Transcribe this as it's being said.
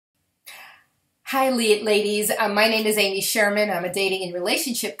Hi, ladies. My name is Amy Sherman. I'm a dating and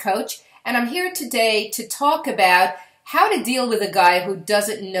relationship coach, and I'm here today to talk about how to deal with a guy who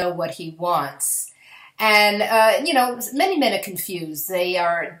doesn't know what he wants. And, many men are confused. They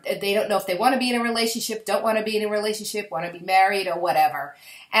don't know if they want to be in a relationship, don't want to be in a relationship, want to be married, or whatever.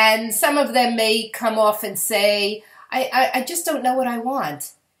 And some of them may come off and say, I just don't know what I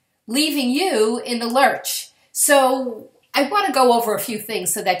want, leaving you in the lurch. So I want to go over a few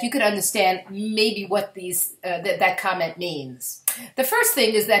things so that you could understand maybe what that comment means. The first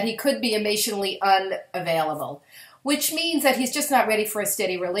thing is that he could be emotionally unavailable, which means that he's just not ready for a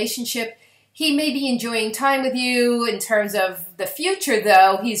steady relationship. He may be enjoying time with you in terms of the future,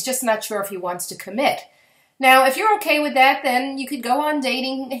 though. He's just not sure if he wants to commit. Now, if you're okay with that, then you could go on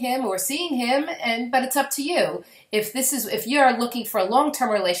dating him or seeing him, but it's up to you. If you're looking for a long-term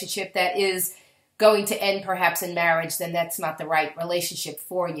relationship that is going to end perhaps in marriage, then that's not the right relationship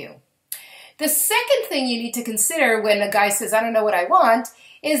for you. The second thing you need to consider when a guy says, I don't know what I want,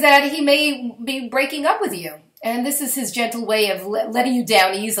 is that he may be breaking up with you. And this is his gentle way of letting you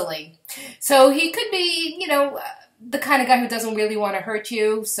down easily. So he could be, the kind of guy who doesn't really want to hurt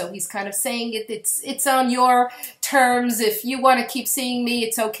you. So he's kind of saying it's on your terms. If you want to keep seeing me,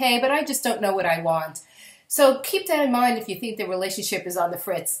 it's okay, but I just don't know what I want. So keep that in mind if you think the relationship is on the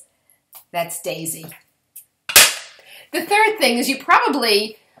fritz. That's Daisy. The third thing is you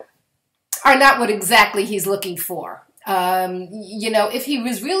probably are not what exactly he's looking for. If he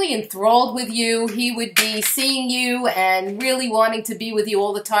was really enthralled with you, he would be seeing you and really wanting to be with you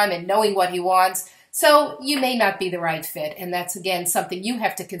all the time and knowing what he wants. So you may not be the right fit. And that's, again, something you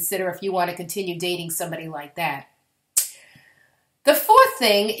have to consider if you want to continue dating somebody like that. The fourth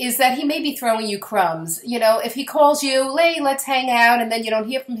thing is that he may be throwing you crumbs. If he calls you, hey, let's hang out, and then you don't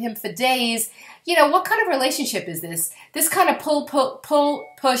hear from him for days, what kind of relationship is this? This kind of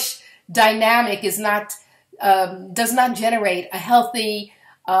pull-push dynamic does not generate a healthy,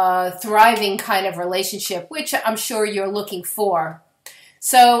 thriving kind of relationship, which I'm sure you're looking for.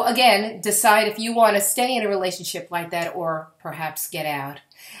 So again, decide if you want to stay in a relationship like that or perhaps get out.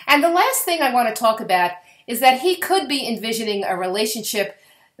 And the last thing I want to talk about is that he could be envisioning a relationship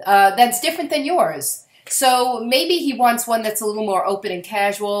that's different than yours. So maybe he wants one that's a little more open and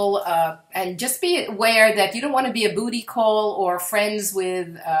casual, and just be aware that you don't want to be a booty call or friends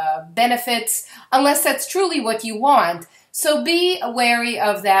with benefits unless that's truly what you want. So be wary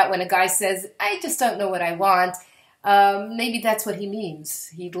of that when a guy says, I just don't know what I want. Maybe that's what he means.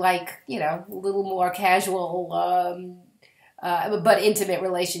 He'd like, a little more casual but intimate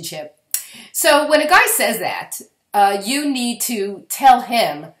relationship. So when a guy says that, you need to tell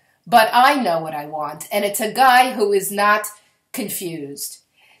him, but I know what I want. And it's a guy who is not confused.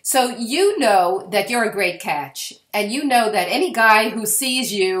 So you know that you're a great catch. And you know that any guy who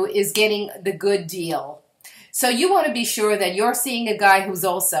sees you is getting the good deal. So you want to be sure that you're seeing a guy who's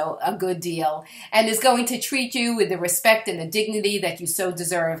also a good deal and is going to treat you with the respect and the dignity that you so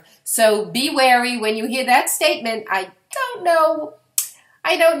deserve. So be wary when you hear that statement, I don't know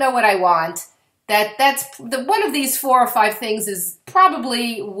what I want. One of these 4 or 5 things is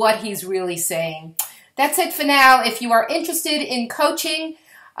probably what he's really saying. That's it for now. If you are interested in coaching,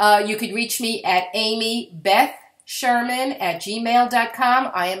 you could reach me at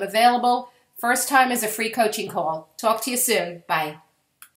amybethsherman@gmail.com. I am available. First time is a free coaching call. Talk to you soon. Bye.